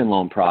construction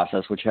loan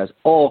process, which has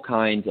all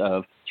kinds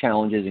of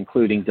challenges,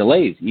 including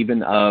delays,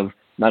 even of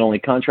not only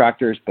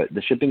contractors, but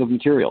the shipping of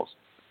materials.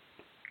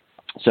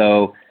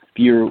 So if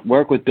you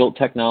work with Built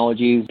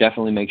Technologies,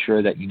 definitely make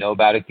sure that you know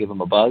about it, give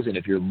them a buzz. And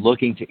if you're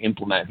looking to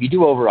implement, if you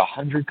do over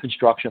 100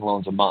 construction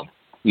loans a month,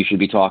 you should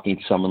be talking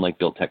to someone like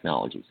Built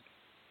Technologies.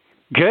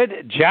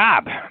 Good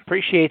job.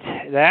 Appreciate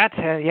that.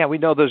 Yeah, we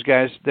know those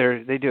guys.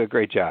 They do a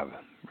great job.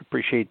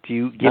 Appreciate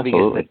you giving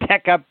us the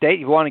tech update.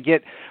 You want to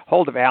get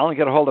hold of Allen,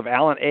 get a hold of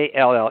Allen,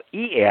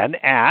 Allen,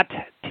 at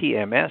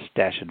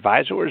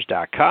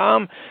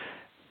tms-advisors.com.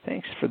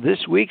 Thanks for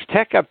this week's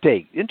tech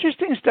update.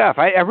 Interesting stuff.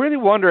 I really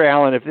wonder,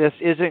 Allen, if this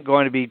isn't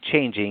going to be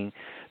changing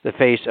the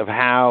face of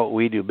how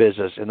we do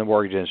business in the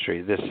mortgage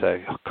industry, this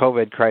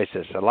COVID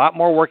crisis. A lot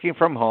more working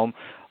from home,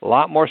 a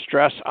lot more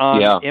stress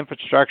on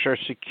infrastructure,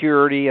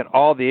 security, and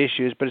all the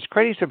issues, but it's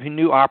creating some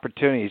new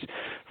opportunities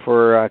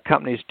for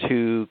companies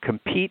to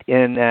compete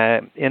in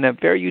a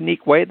very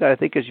unique way that I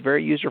think is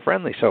very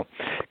user-friendly. So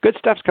good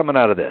stuff's coming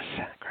out of this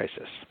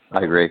crisis.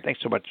 I agree.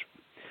 Thanks so much.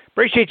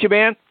 Appreciate you,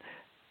 man.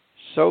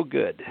 So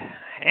good.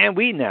 And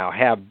we now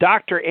have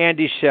Dr.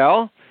 Andy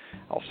Schell,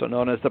 also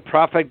known as the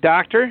Prophet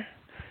Doctor.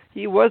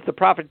 He was the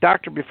Prophet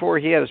Doctor before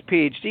he had his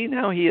PhD.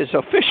 Now he is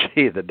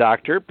officially the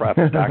Doctor,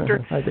 Prophet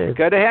Doctor. Hi, Dave.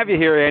 Good to have you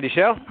here, Andy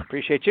Schell.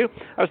 Appreciate you.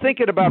 I was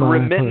thinking about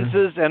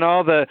remittances and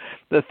all the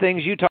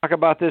things you talk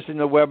about this in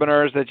the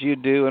webinars that you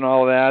do and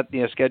all of that,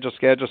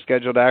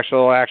 scheduled,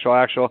 actual,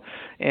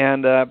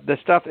 and the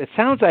stuff. It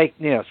sounds like,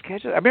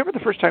 scheduled. I remember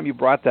the first time you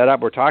brought that up,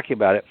 we're talking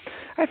about it.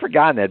 I'd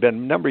forgotten that. It had been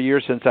a number of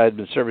years since I had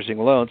been servicing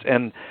loans,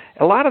 and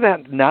a lot of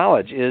that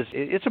knowledge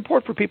it's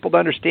important for people to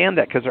understand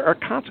that because there are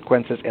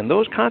consequences, and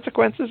those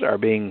consequences are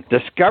being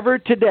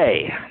discovered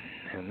today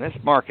in this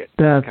market.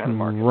 That's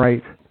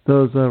right.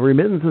 Those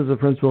remittances of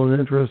principal and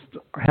interest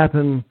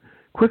happen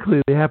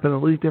quickly. They happen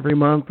at least every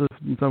month,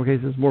 in some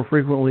cases more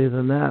frequently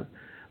than that.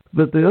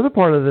 But the other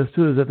part of this,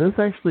 too, is that this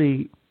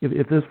actually,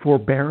 if this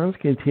forbearance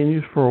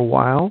continues for a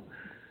while,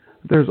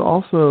 there's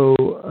also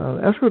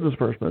escrow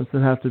disbursements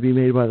that have to be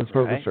made by the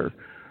servicer. Okay.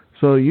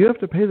 So you have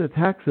to pay the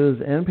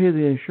taxes and pay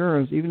the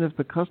insurance even if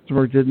the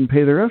customer didn't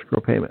pay their escrow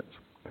payments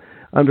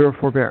under a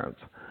forbearance.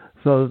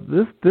 So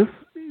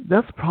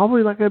that's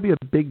probably not going to be a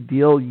big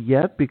deal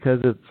yet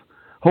because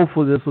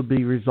hopefully this will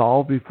be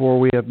resolved before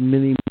we have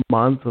many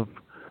months of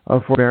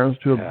forbearance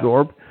to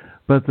absorb.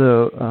 But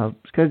the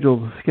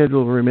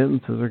scheduled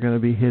remittances are going to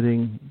be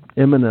hitting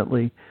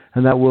imminently,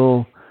 and that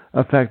will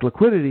affect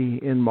liquidity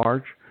in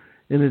March.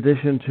 In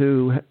addition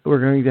to, we're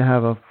going to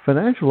have a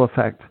financial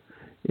effect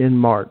in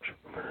March.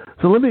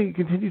 So let me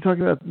continue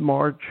talking about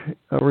March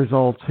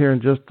results here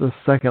in just a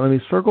second. Let me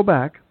circle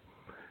back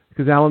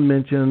because Allen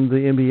mentioned the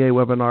MBA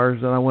webinars,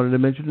 and I wanted to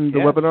mention the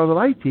webinar that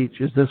I teach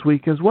is this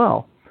week as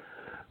well.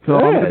 So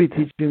I'm going to be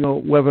teaching a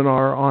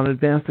webinar on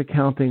advanced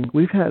accounting.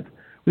 We've had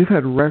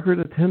record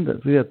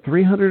attendance. We had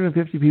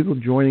 350 people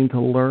joining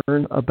to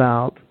learn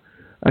about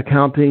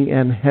accounting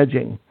and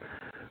hedging.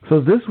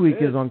 So this week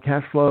is on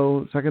cash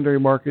flow, secondary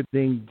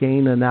marketing,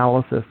 gain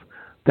analysis.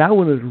 That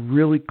one is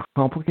really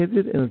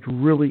complicated and it's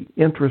really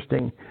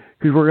interesting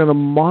because we're going to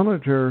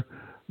monitor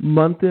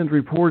month-end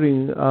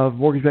reporting of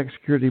mortgage-backed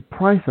security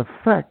price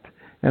effect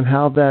and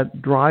how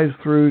that drives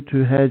through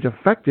to hedge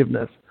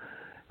effectiveness,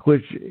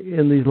 which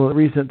in these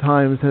recent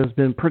times has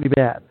been pretty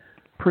bad,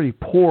 pretty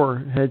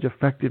poor hedge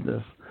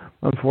effectiveness,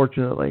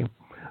 unfortunately.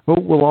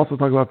 But we'll also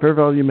talk about fair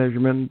value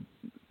measurement,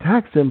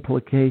 tax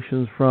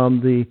implications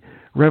from the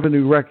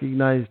revenue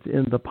recognized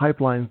in the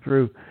pipeline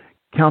through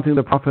counting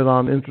the profit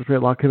on interest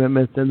rate lock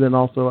commitments, and then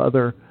also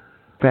other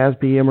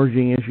FASB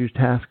emerging issues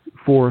task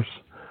force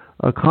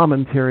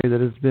commentary that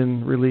has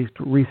been released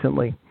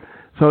recently.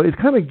 So it's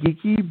kind of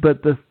geeky, but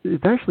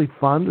it's actually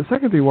fun. The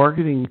secondary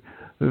marketing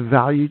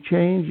value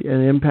change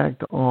and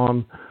impact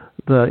on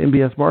the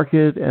MBS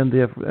market and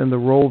the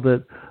role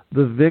that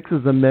the VIX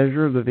is a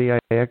measure, the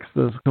VIX,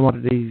 those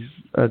commodities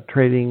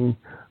trading,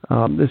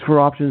 is for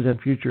options and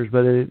futures,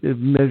 but it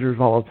measures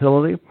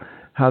volatility,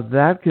 how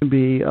that can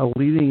be a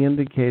leading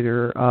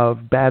indicator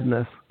of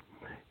badness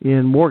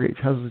in mortgage.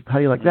 How do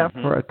you like that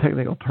for a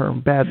technical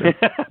term, badness?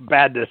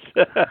 Badness.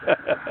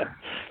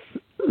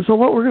 So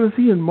what we're going to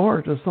see in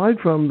March, aside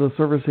from the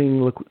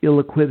servicing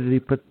illiquidity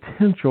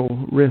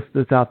potential risk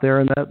that's out there,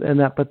 and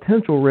that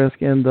potential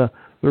risk and the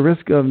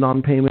risk of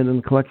non-payment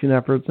and collection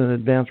efforts and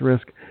advanced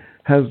risk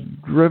has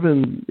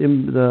driven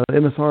the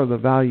MSR, the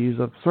values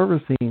of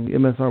servicing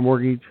MSR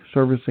mortgage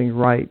servicing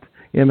right,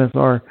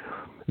 MSR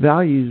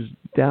values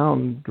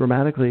down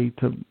dramatically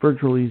to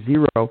virtually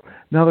zero.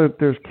 Now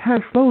there's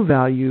cash flow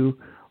value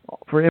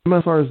for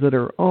MSRs that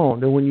are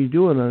owned, and when you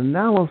do an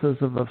analysis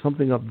of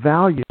something of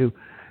value,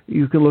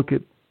 you can look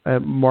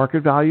at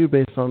market value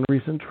based on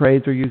recent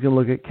trades, or you can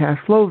look at cash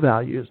flow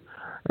values.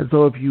 And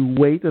so if you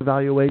weight the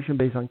valuation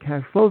based on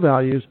cash flow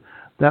values,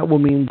 that will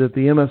mean that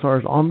the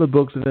MSRs on the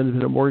books of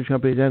independent mortgage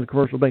companies and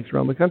commercial banks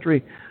around the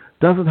country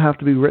doesn't have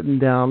to be written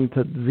down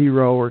to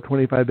 0 or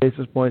 25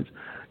 basis points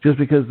just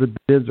because the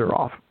bids are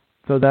off.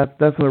 So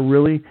that's a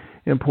really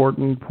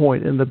important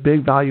point. And the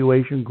big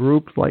valuation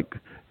groups like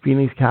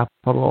Phoenix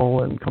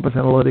Capital and Compass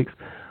Analytics,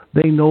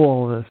 they know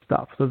all of this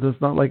stuff. So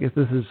it's not like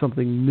this is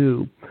something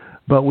new.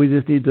 But we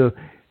just need to,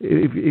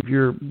 if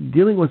you're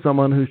dealing with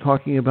someone who's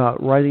talking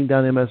about writing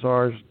down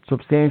MSRs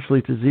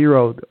substantially to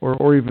 0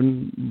 or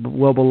even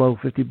well below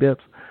 50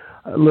 bips,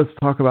 let's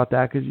talk about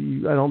that, because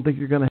I don't think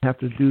you're going to have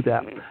to do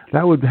that.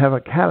 That would have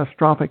a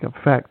catastrophic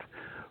effect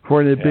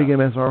for a big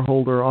MSR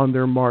holder on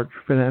their March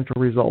financial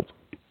results.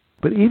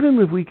 But even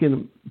if we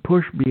can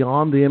push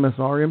beyond the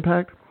MSR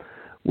impact,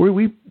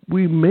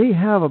 we may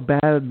have a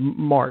bad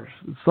March.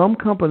 Some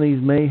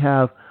companies may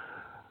have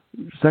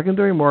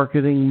secondary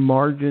marketing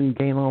margin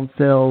gain on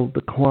sale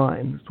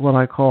decline. It's what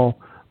I call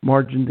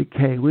margin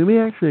decay. We may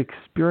actually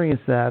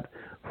experience that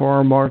for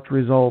our March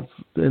results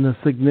in a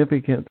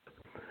significant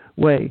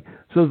way.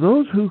 So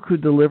those who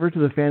could deliver to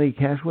the Fannie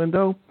cash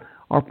window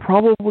are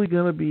probably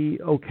going to be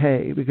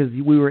okay, because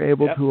we were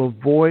able to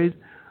avoid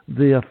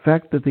the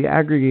effect that the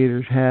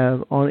aggregators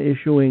have on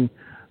issuing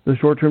the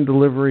short-term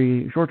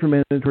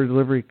mandatory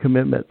delivery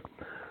commitment.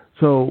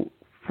 So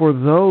for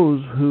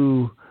those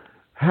who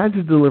had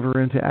to deliver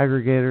into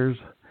aggregators,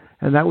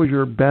 and that was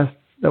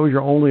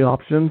your only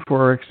option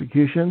for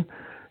execution,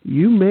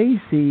 you may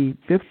see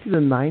 50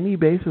 to 90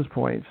 basis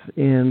points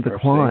in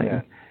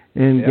decline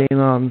in gain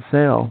on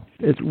sale.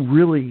 It's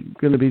really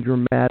going to be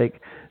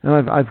dramatic,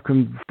 and I've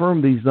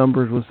confirmed these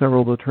numbers with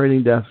several of the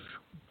trading desks.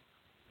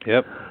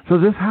 Yep. So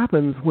this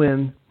happens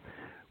when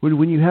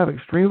you have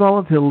extreme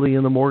volatility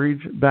in the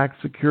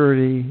mortgage-backed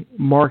security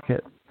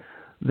market.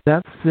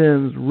 That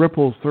sends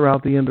ripples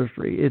throughout the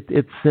industry.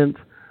 It sent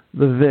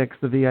the VIX,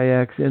 the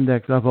VIX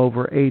index, up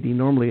over 80.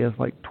 Normally it's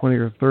like 20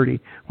 or 30.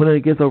 When it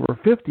gets over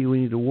 50,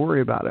 we need to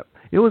worry about it.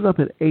 It was up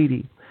at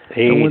 80.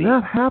 And when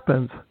that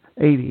happens,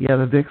 80,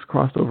 the VIX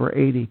crossed over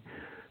 80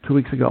 2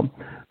 weeks ago.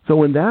 So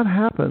when that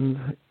happens,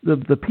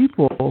 the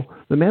people,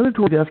 the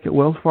mandatory desk at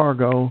Wells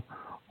Fargo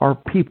are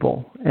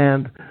people,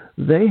 and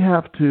they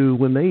have to,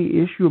 when they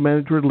issue a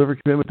mandatory delivery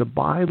commitment to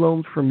buy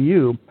loans from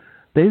you,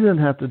 they then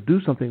have to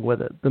do something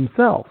with it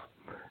themselves.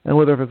 And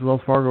whether if it's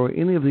Wells Fargo or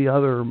any of the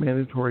other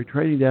mandatory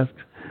trading desks,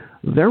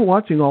 they're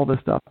watching all this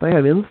stuff. They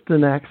have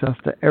instant access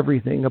to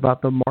everything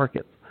about the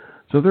market.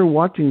 So they're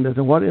watching this,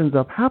 and what ends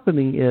up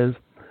happening is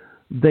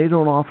they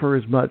don't offer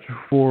as much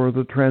for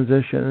the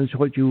transition. And so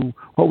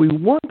what we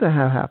want to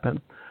have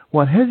happen,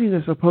 what hedging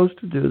is supposed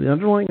to do, the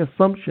underlying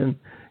assumption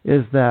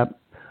is that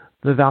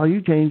the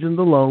value change in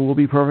the loan will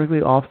be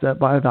perfectly offset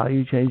by a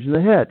value change in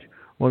the hedge.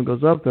 One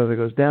goes up, the other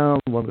goes down,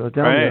 one goes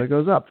down, the other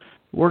goes up.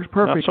 Works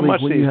perfectly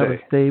when you have a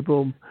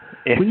stable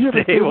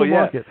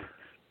market.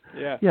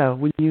 Yeah,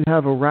 when you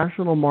have a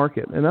rational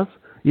market. And that's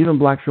even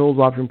Black-Scholes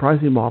option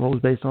pricing model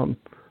is based on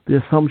the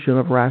assumption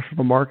of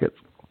rational markets.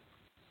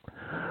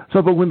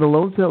 So, but when the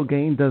loan sale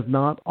gain does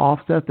not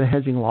offset the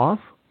hedging loss,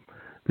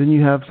 then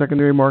you have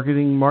secondary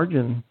marketing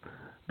margin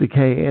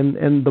decay.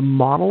 And the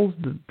models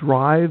that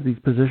drive these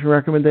position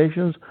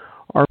recommendations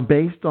are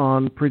based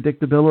on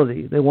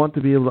predictability. They want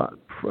to be able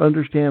to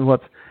understand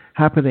what's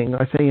happening.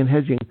 I say in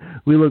hedging,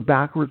 we look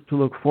backwards to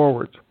look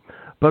forwards.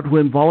 But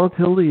when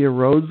volatility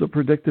erodes the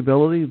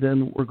predictability,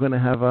 then we're going to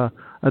have a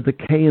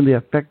decay in the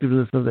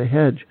effectiveness of the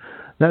hedge.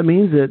 That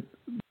means that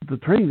the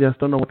trading desks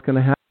don't know what's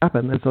going to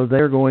happen, and so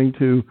they're going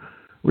to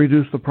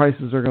reduce the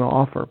prices they're going to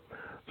offer.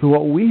 So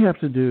what we have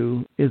to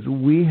do is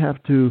we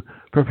have to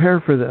prepare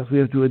for this. We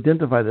have to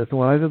identify this. And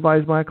what I've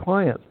advised my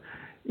clients,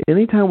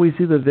 anytime we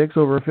see the VIX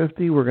over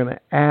 50, we're going to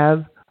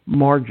add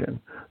margin.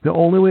 The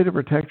only way to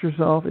protect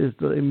yourself is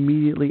to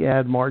immediately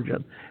add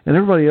margin. And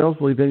everybody else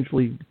will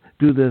eventually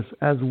do this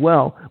as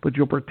well, but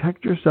you'll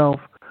protect yourself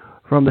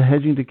from the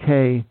hedging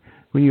decay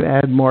when you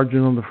add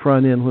margin on the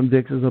front end when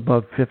VIX is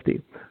above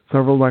 50.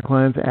 Several of my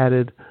clients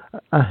added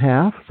a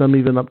half, some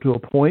even up to a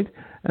point,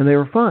 and they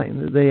were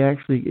fine. They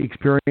actually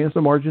experienced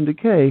a margin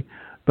decay,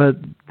 but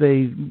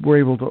they were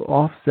able to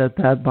offset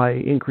that by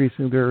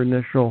increasing their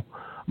initial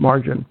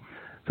margin.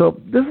 So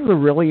this is a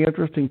really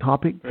interesting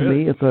topic to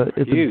me. It's a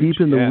deep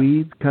in the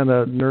weeds kind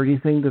of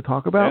nerdy thing to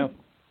talk about. Yeah.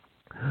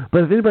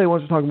 But if anybody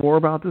wants to talk more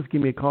about this,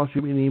 give me a call,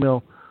 shoot me an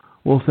email.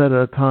 We'll set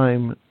a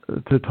time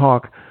to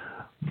talk.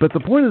 But the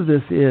point of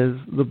this is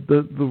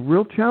the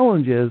real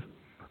challenge is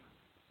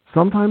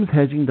sometimes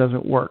hedging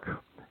doesn't work.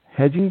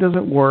 Hedging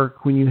doesn't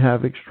work when you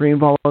have extreme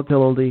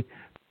volatility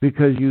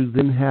because you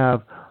then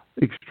have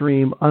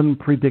extreme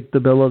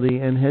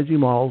unpredictability, and hedging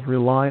models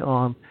rely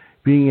on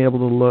being able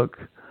to look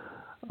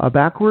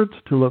backwards,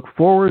 to look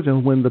forwards,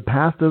 and when the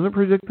past doesn't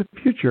predict the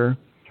future,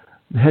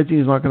 hedging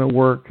is not going to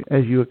work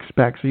as you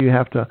expect. So you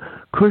have to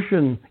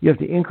cushion, you have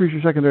to increase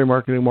your secondary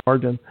marketing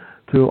margin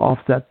to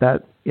offset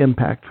that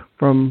impact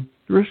from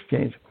risk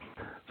change.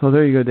 So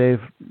there you go,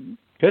 Dave.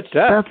 Good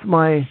stuff. That's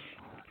my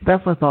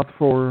thoughts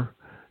for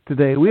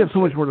today. We have so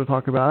much more to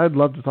talk about. I'd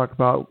love to talk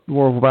about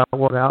more about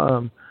what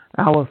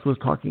Alice was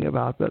talking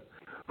about, but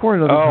for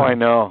another time. I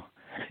know.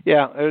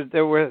 Yeah,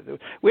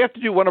 we have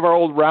to do one of our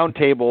old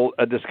roundtable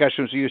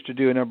discussions we used to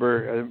do a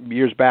number of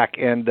years back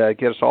and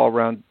get us all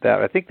around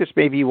that. I think this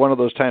may be one of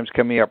those times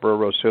coming up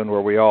real soon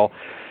where we all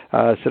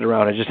sit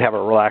around and just have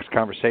a relaxed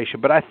conversation.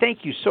 But I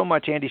thank you so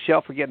much, Andy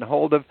Schell, for getting a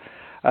hold of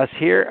us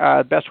here.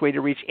 The best way to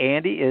reach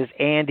Andy is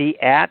Andy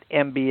at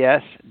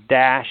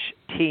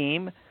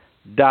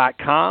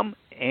mbs-team.com.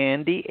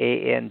 Andy,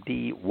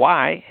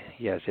 A-N-D-Y.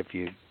 Yes, if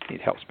you need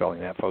help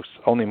spelling that, folks.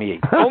 Only me.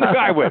 Only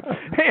I would.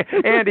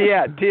 Andy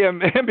at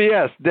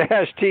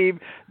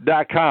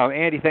mbs-team.com.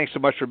 Andy, thanks so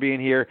much for being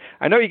here.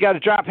 I know you got to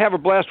drop. Have a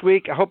blessed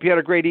week. I hope you had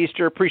a great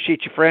Easter.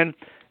 Appreciate you, friend.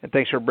 And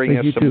thanks for bringing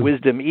us some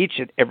wisdom each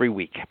and every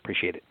week.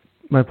 Appreciate it.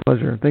 My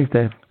pleasure. Thanks,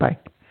 Dave. Bye.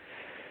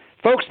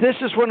 Folks, this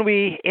is when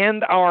we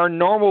end our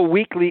normal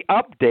weekly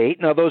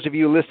update. Now, those of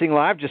you listening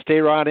live, just stay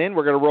right in.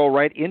 We're going to roll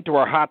right into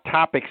our Hot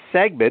Topic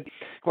segment.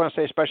 I want to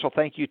say a special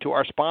thank you to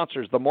our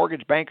sponsors, the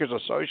Mortgage Bankers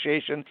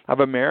Association of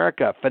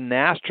America,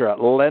 Finastra,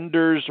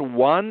 Lenders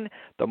One,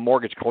 the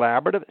Mortgage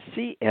Collaborative,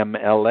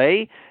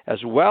 CMLA,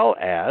 as well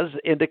as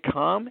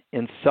Indicom,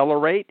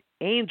 Incelerate,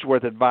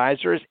 Ainsworth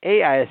Advisors,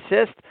 AI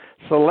Assist,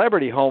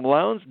 Celebrity Home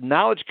Loans,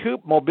 Knowledge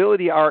Coop,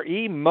 Mobility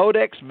RE,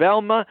 Modex,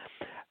 Velma,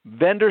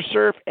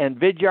 VendorSurf, and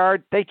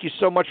Vidyard. Thank you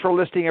so much for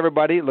listening,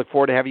 everybody. Look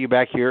forward to having you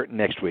back here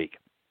next week.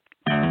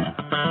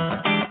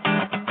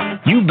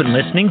 You've been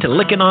listening to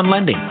Lykken on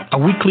Lending, a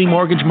weekly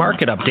mortgage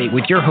market update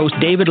with your host,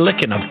 David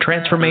Lykken of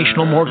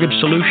Transformational Mortgage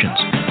Solutions.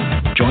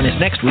 Join us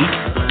next week,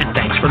 and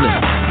thanks for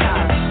listening.